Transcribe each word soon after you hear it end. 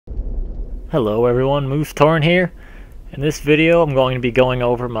Hello everyone, Moose Torn here. In this video I'm going to be going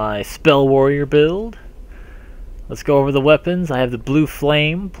over my Spell Warrior build. Let's go over the weapons. I have the Blue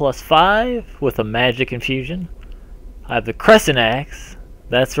Flame +5 with a magic infusion. I have the Crescent Axe.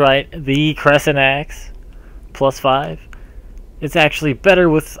 That's right, the Crescent Axe +5. It's actually better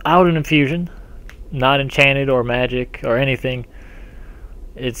without an infusion, not enchanted or magic or anything.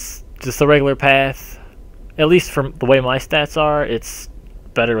 It's just a regular path. At least from the way my stats are, it's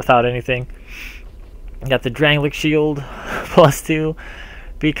better without anything. Got the Drangleic Shield +2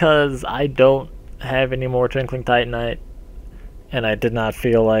 because I don't have any more Twinkling Titanite and I did not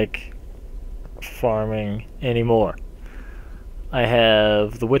feel like farming anymore. I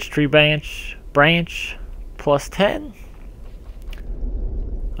have the Witch Tree branch +10.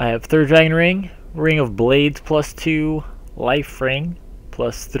 I have Third Dragon Ring of Blades +2, Life Ring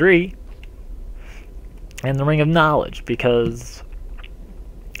 +3, and the Ring of Knowledge because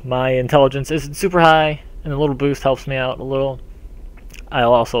my intelligence isn't super high and the little boost helps me out a little.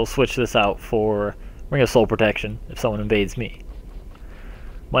 I'll also switch this out for Ring of Soul Protection if someone invades me.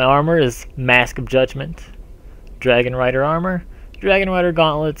 My armor is Mask of Judgment, Dragon Rider armor, Dragon Rider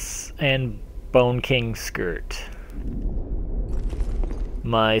gauntlets, and Bone King skirt.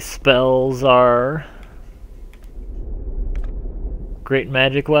 My spells are Great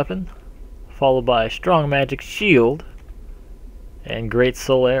Magic Weapon, followed by Strong Magic Shield, and Great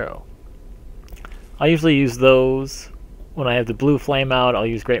Soul Arrow. I usually use those when I have the Blue Flame out. I'll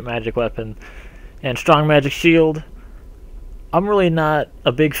use Great Magic Weapon and Strong Magic Shield. I'm really not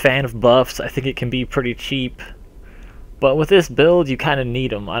a big fan of buffs. I think it can be pretty cheap, but with this build you kind of need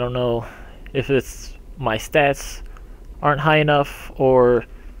them. I don't know if it's my stats aren't high enough or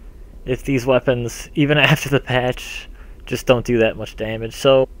if these weapons, even after the patch, just don't do that much damage.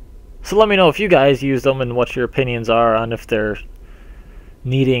 So let me know if you guys use them and what your opinions are on if they're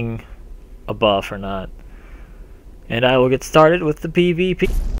needing a buff or not. And I will get started with the PvP.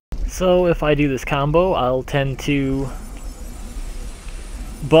 So if I do this combo, I'll tend to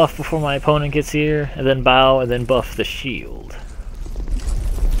buff before my opponent gets here, and then bow, and then buff the shield.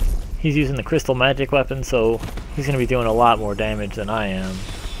 He's using the Crystal Magic Weapon, so he's going to be doing a lot more damage than I am.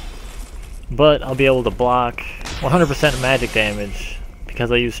 But I'll be able to block 100% magic damage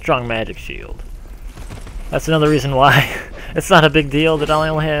because I use Strong Magic Shield. That's another reason why it's not a big deal that I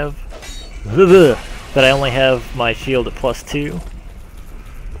only have my shield at +2.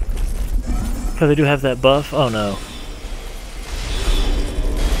 Because I do have that buff. Oh no.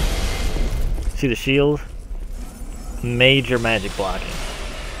 See the shield? Major magic blocking.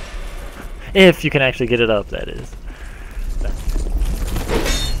 If you can actually get it up, that is.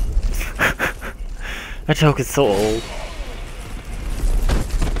 That joke is so old.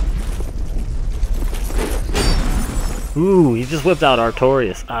 Ooh, he just whipped out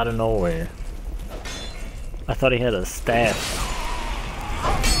Artorias out of nowhere. I thought he had a staff.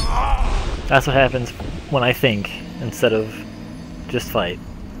 That's what happens when I think instead of just fight.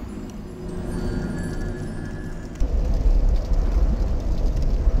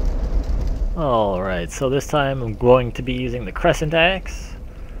 Alright, so this time I'm going to be using the Crescent Axe.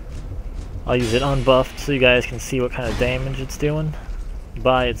 I'll use it unbuffed so you guys can see what kind of damage it's doing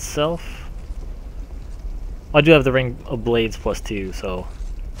by itself. I do have the Ring of Blades +2, so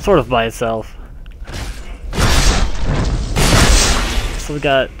sort of by itself. So we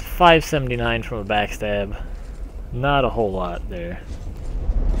got 579 from a backstab. Not a whole lot there.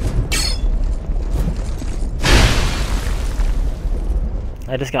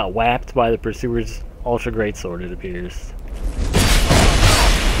 I just got whapped by the Pursuer's Ultra Greatsword, it appears.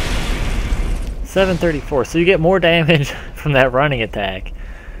 734, so you get more damage from that running attack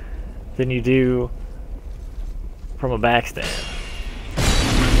than you do from a backstab.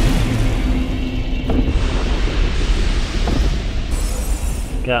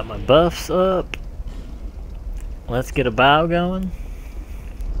 Got my buffs up. Let's get a bow going.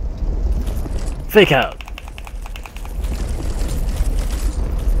 Fake out.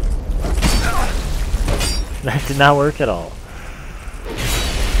 That did not work at all.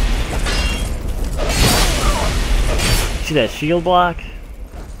 See that shield block?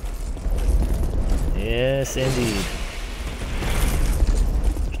 Yes, indeed.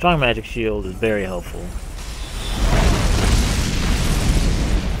 Strong Magic Shield is very helpful.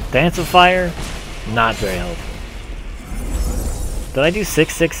 Dance of Fire, not very helpful. Did I do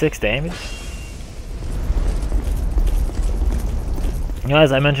 666 damage? You know,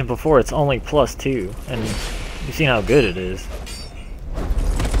 as I mentioned before, it's only +2, and you've seen how good it is.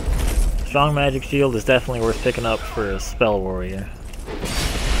 Strong Magic Shield is definitely worth picking up for a Spell Warrior.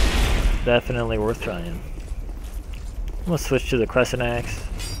 Definitely worth trying. I'm gonna switch to the Crescent Axe.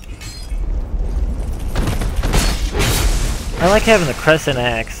 I like having the crescent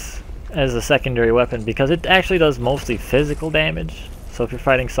axe as a secondary weapon because it actually does mostly physical damage. So if you're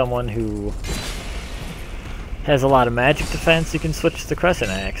fighting someone who has a lot of magic defense, you can switch to the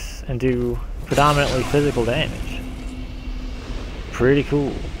crescent axe and do predominantly physical damage. Pretty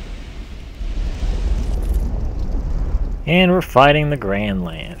cool. And we're fighting the Grand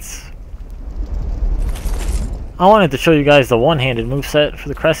Lance. I wanted to show you guys the one-handed moveset for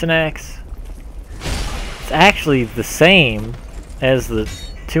the crescent axe. It's actually the same as the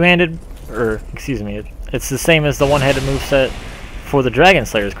two-handed, or excuse me, it's the same as the one-handed moveset for the Dragon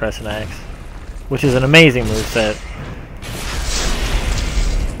Slayer's crescent axe, which is an amazing moveset.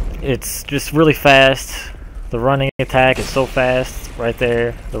 It's just really fast. The running attack is so fast right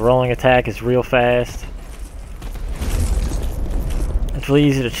there. The rolling attack is real fast. It's really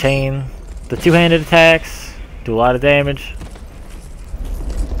easy to chain. The two-handed attacks do a lot of damage.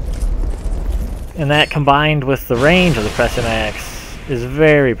 And that combined with the range of the crescent axe is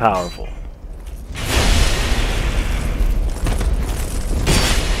very powerful.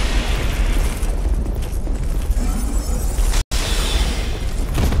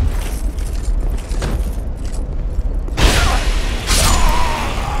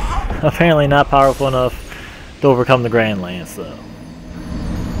 Apparently not powerful enough to overcome the Grand Lance, though.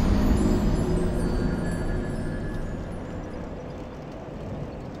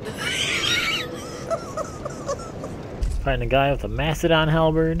 Fighting a guy with a Mastodon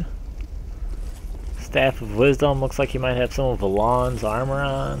halberd. Staff of Wisdom, looks like he might have some of Valan's armor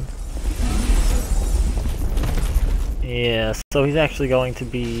on. Yeah, so he's actually going to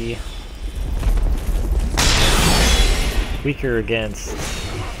be weaker against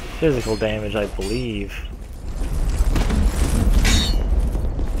physical damage, I believe.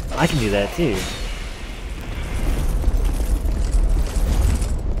 I can do that too.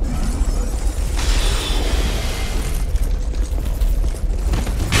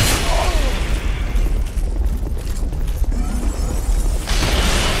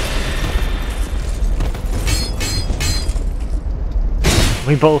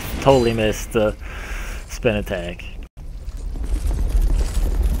 We both totally missed the spin attack.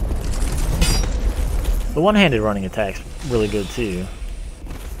 The one-handed running attack's really good too.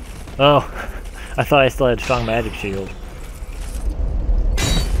 Oh, I thought I still had strong magic shield.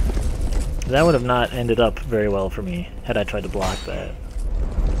 That would have not ended up very well for me had I tried to block that.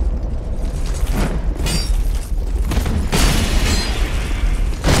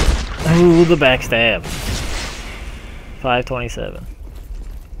 Ooh, the backstab. 527.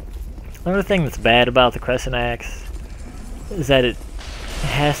 Another thing that's bad about the crescent axe is that it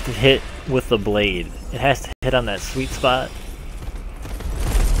has to hit with the blade. It has to hit on that sweet spot.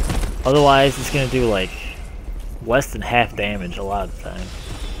 Otherwise, it's going to do like less than half damage a lot of the time.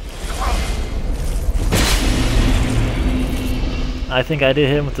 I think I did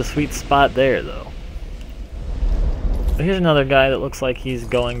hit him with the sweet spot there, though. But here's another guy that looks like he's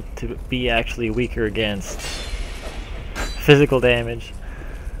going to be actually weaker against physical damage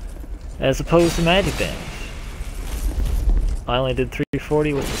as opposed to magic damage. I only did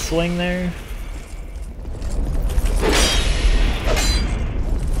 340 with the swing there.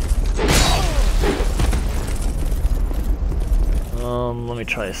 Let me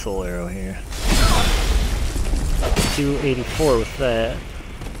try a soul arrow here. 284 with that.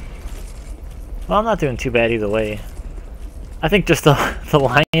 Well, I'm not doing too bad either way. I think just the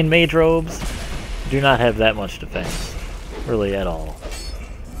lion mage robes do not have that much defense, really at all.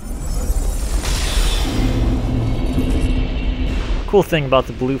 Cool thing about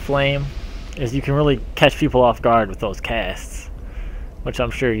the blue flame is you can really catch people off guard with those casts, which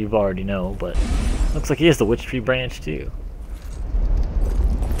I'm sure you've already know, but looks like he has the witch tree branch too.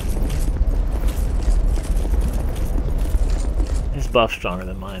 His buff's stronger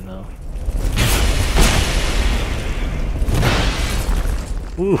than mine though.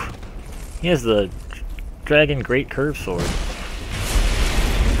 Ooh, he has the dragon great curve sword.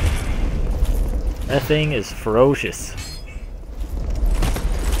 That thing is ferocious.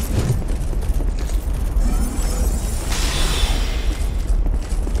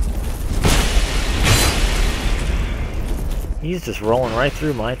 He's just rolling right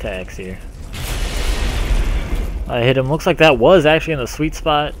through my attacks here. I hit him. Looks like that was actually in the sweet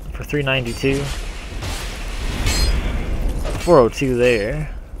spot for 392. 402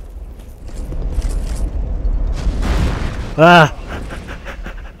 there. Ah!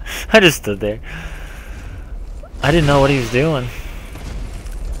 I just stood there. I didn't know what he was doing.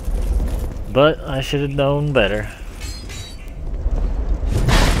 But I should have known better.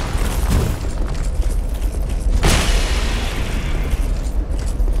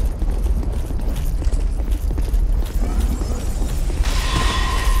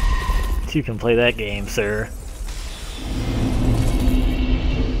 You can play that game, sir.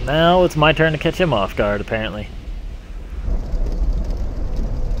 Now it's my turn to catch him off guard, apparently.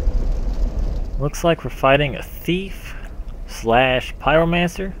 Looks like we're fighting a thief slash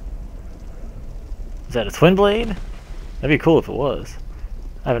pyromancer. Is that a twin blade? That'd be cool if it was.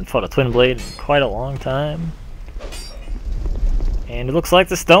 I haven't fought a twin blade in quite a long time. And it looks like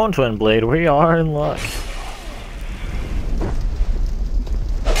the stone twin blade. We are in luck.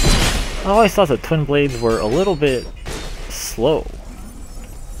 I always thought the twin blades were a little bit slow.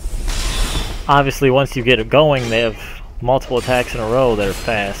 Obviously, once you get it going, they have multiple attacks in a row that are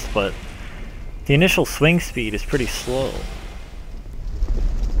fast, but the initial swing speed is pretty slow.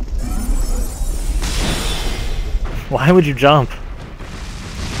 Why would you jump?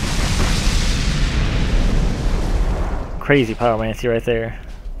 Crazy pyromancy right there.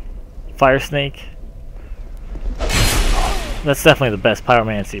 Fire snake. That's definitely the best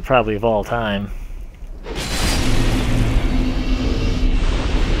pyromancy, probably of all time.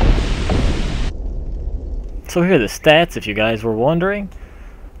 So here are the stats, if you guys were wondering.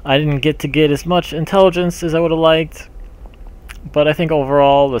 I didn't get as much intelligence as I would have liked, but I think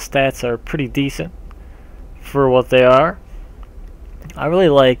overall the stats are pretty decent for what they are. I really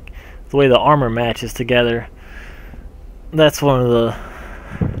like the way the armor matches together. That's one of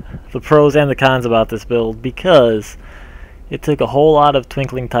the pros and the cons about this build, because it took a whole lot of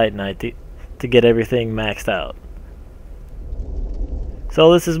Twinkling Titanite to get everything maxed out.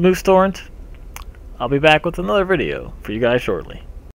 So this is Moose Torrent. I'll be back with another video for you guys shortly.